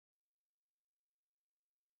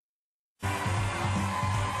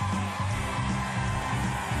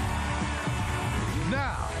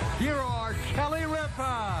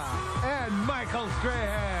Michael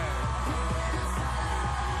Strahan.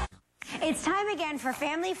 It's time again for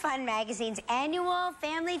Family Fun Magazine's annual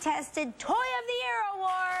Family Tested Toy of the Year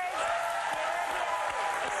Awards.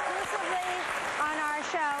 Exclusively on our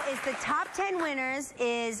show is the top 10 winners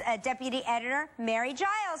is Deputy Editor Mary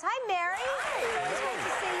Giles. Hi, Mary. Hi. It's great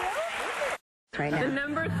to see you. Right now. The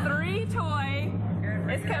number 3 toy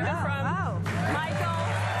is coming from Michael.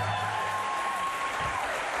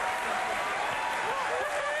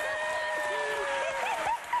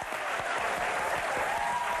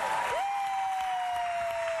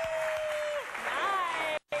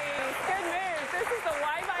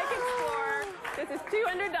 This is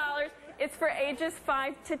 $200. It's for ages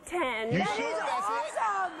 5 to 10. You That sure is that's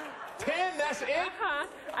awesome. it? 10, that's it?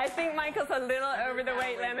 I think Michael's a little over the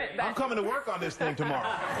weight limit. I'm coming to work on this thing tomorrow.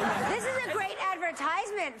 This is a great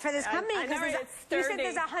advertisement for this company I know, because you said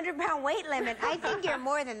there's a 100-pound weight limit. I think you're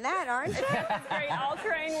more than that, aren't you? It's great.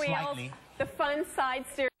 All-terrain wheels. Slightly. The fun side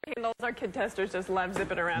steering handles. Our kid testers just love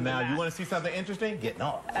zipping around. Now, you want to see something interesting? Getting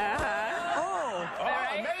off. Oh.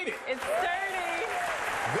 I made it. It's sturdy.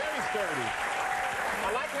 Very sturdy.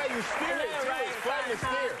 I like how you steer it, too. It's fun to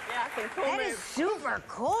steer. Yeah, some cool That moves. is super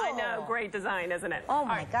cool. I know. Great design, isn't it? Oh,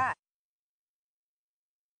 my God.